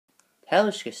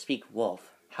Hellish could speak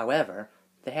wolf, however,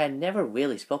 they had never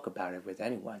really spoke about it with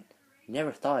anyone,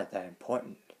 never thought it that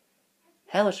important.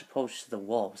 Hellish approached the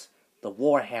wolves, the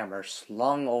warhammer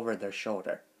slung over their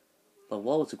shoulder. The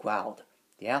wolves growled,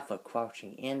 the alpha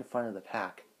crouching in front of the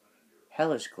pack.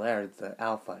 Hellish glared the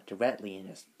alpha directly in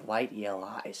his bright yellow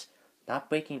eyes, not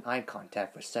breaking eye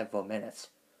contact for several minutes.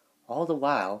 All the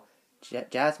while,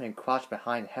 Jasmine crouched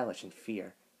behind Hellish in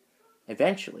fear.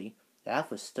 Eventually, the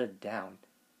alpha stood down,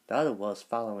 the other wolves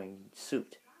following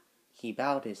suit. He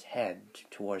bowed his head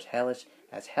towards Hellish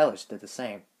as Hellish did the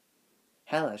same.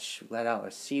 Hellish let out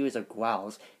a series of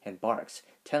growls and barks,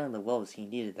 telling the wolves he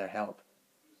needed their help.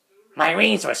 My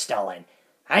rings were stolen.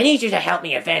 I need you to help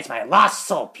me avenge my lost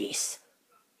soul piece.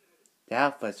 The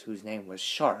alpha, whose name was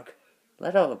Shark,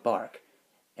 let out a bark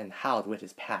and howled with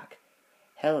his pack.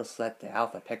 Hellish let the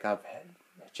alpha pick up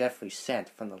Jeffrey's scent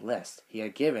from the list he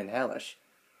had given Hellish.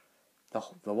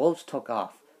 The wolves took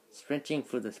off, sprinting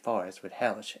through the forest with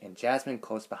Hellish and Jasmine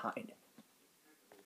close behind.